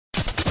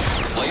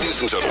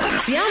Ladies and gentlemen,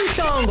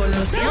 Siyamhlongo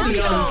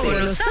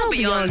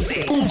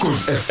noSabiyonce.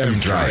 Ukhozi FM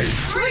Drive.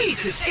 3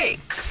 to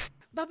 6.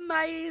 Baba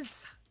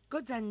Mayisa,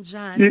 kodwa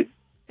njani?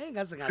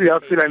 Engaze ngathi.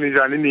 Siyaphila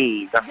njani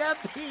nina?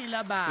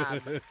 Ngiyaphila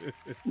baba.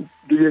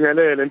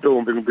 Ngibingelele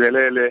ntombi,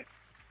 ngibingelele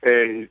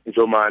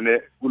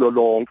njomane kulo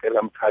lonke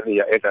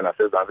lamthaniya edla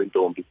nasezantsi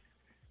ntombi.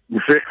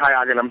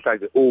 Ngisekhaya ke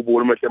namhlanje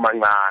ubulo mehle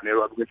mancane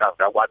ukuthi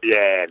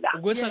azakwabiyela.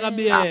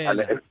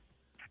 Ukwesakabiyela.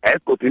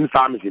 Egodini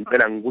sami nje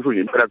impela ngikusho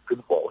nje impela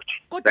kuqibhoje.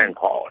 Thanks.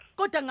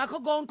 Kodwa ngakho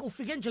konke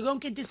ufike nje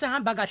yonke into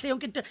isahamba kahle,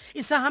 yonke into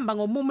isahamba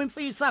ngomumo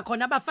imfisa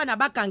khona abafana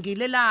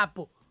abagangile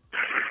lapho.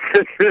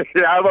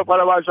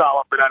 Abafana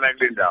bashawa phela la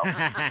kule ndawo.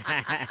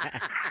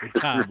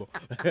 Chabo.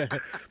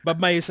 Baba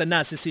Mayisa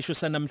nasi isisho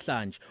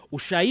sanamhlanje.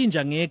 Ushaya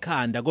inja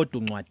ngekhanda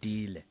kodwa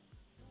uncwadile.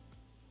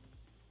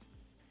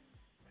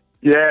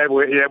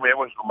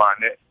 Yebo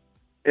njomane.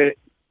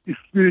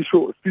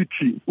 Isisho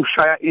sithi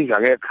ushaya inja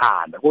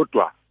ngekhanda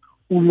kodwa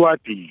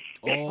uncwadile.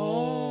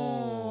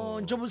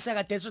 Njengoba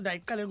usekade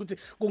ndayiqala ukuthi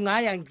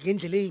kungaya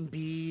ngendlela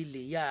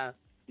ezimbili, ya.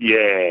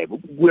 Yebo,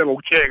 kuya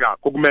ngokutsheka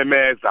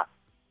kokumemeza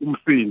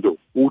umsindo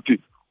uthi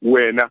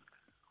wena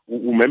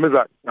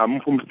umemeza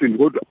ngamfu umsindo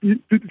kodwa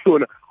sithi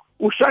sona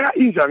ushaya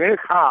inja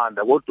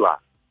ngekhanda kodwa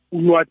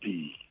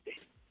uncwadile.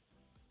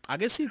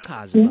 Ake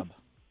sichaze baba.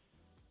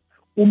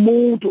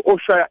 Umuntu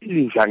oshaya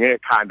inja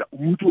ngekhanda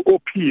umuntu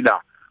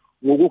ophila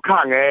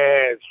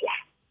ngokukhangezwa.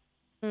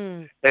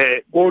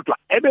 Kodwa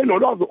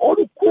ebenolwazi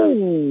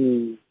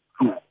olukhulu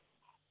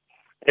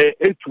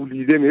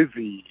ejulile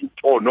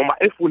ngezinto noma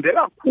efunde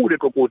kakhulu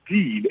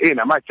ekokodile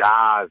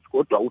enamajazi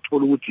kodwa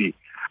uthola ukuthi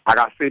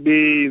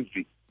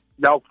akasebenzi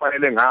la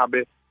kufanele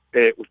ngabe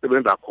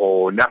usebenza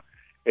khona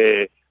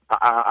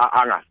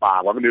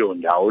angafakwa kuleyo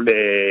ndawo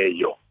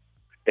leyo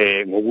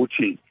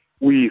ngokuthi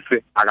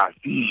uyise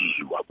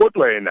akaziwa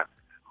kodwa yena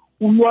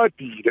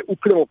uncwadile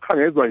uphile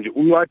ngokukhangezwa nje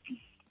uncwadile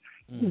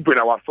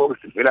uvela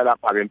wasoke sivela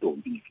lapha ke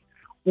ntombi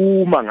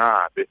uma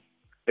ngabe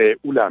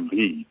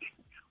ulambile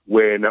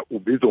wena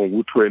ubizwa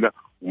ngokuthi wena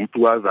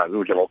umuntu wazazi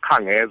nje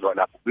ngokukhangezwa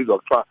lapho ubizwa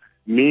kuthiwa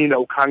mina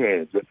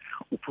ukhangezwe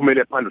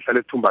uphumele phandle uhlale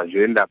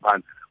esithumbanjeni lapha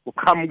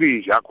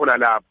uqhamukije akhona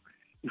lapho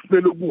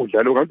ifele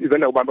ukudla lo kanti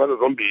izandla kubamba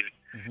zombili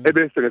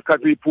ebese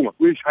ngesikhathi uyiphunga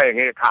uyishaye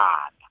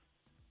ngekhanda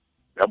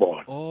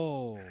yabona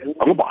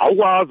ngoba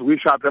awukwazi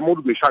ukuyishaya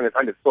umuntu uyishaya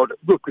ngesandla esisodwa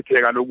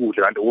kuzochitheka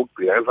lokudla kanti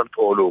ukugcina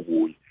esakuthola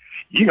okuye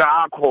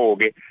yingakho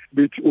ke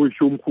bethi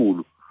uyisho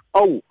omkhulu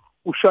awu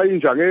ushaya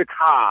inja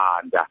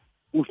ngekhanda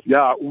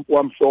usiya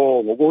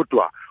wamhlongo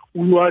kodwa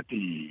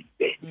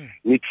uncwadile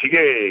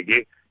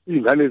ngithike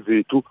ingane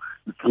zethu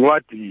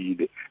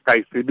zincwadile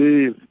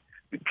kayisebenzi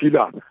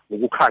iphila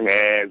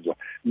ngokukhangezwa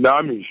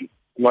nami nje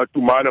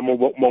ungatumana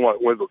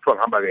mongwenza kuthiwa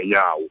ngihamba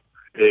ngenyawo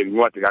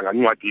ngincwadi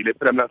kangancwadile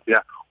phela mina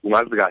siya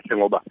ungazi kahle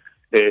ngoba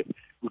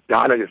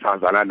kudala nje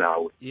sazana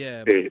nawe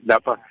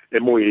lapha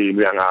emoyeni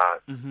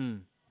uyangazi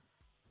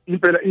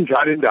impela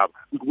injalo indaba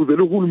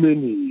ngikuzela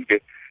uhulumeni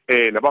ke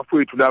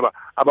nabafowethu laba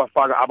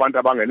abafaka abantu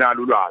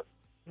abangenalo ulwazi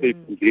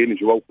ekundleni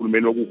nje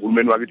uhulumeni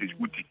wokuhulumeni wakithi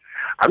ukuthi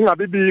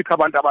akungabe bikho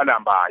abantu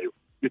abalambayo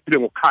bephile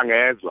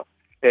ngokukhangezwa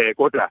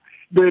kodwa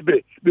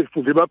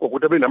befunde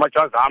bagogoda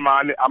benamajazi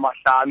amane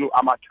amahlanu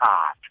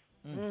amathathu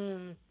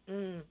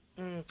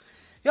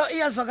Yo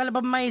iyazwakala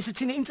Baba Mayisa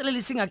thina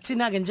inselele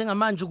singakuthina ke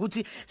njengamanje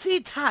ukuthi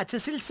siyithathe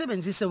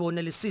silisebenzise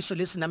wona lesisho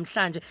lesi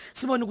namhlanje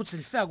sibone ukuthi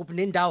lifika kuphi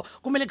nendawo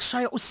kumele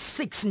kushaye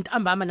u6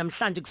 ntambama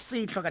namhlanje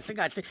kusihlwa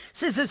kahle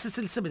size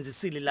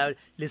silisebenzisile la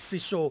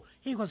lesisho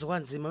ikwazi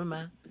kwanzima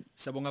mama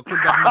Siyabonga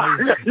kakhulu Baba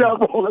Mayisa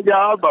Siyabonga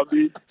ngihamba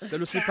mina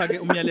Sicela usipha ke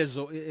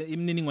umyalezo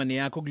imininingwane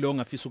yakho kulo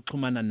ngafisa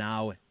ukuxhumana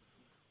nawe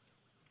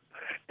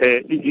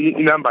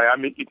inamba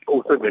yami ithi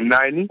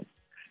 079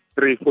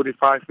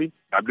 345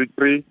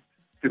 33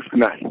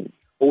 69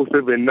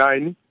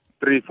 079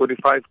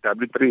 345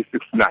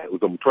 3369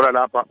 uzomthola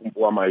lapha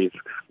uMpho Mayisa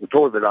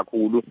uthokoze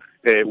kakhulu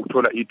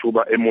uthola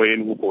ithuba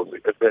emoyeni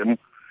kuKhozi FM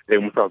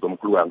umsakazo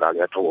omkhulu kangaka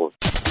ngiyathokoza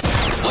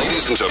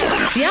ladies and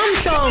gentlemen,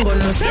 Siyamhlongo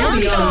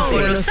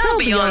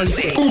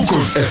noSabiyonce.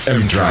 Ukhozi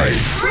FM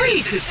Drive. 3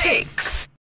 to 6.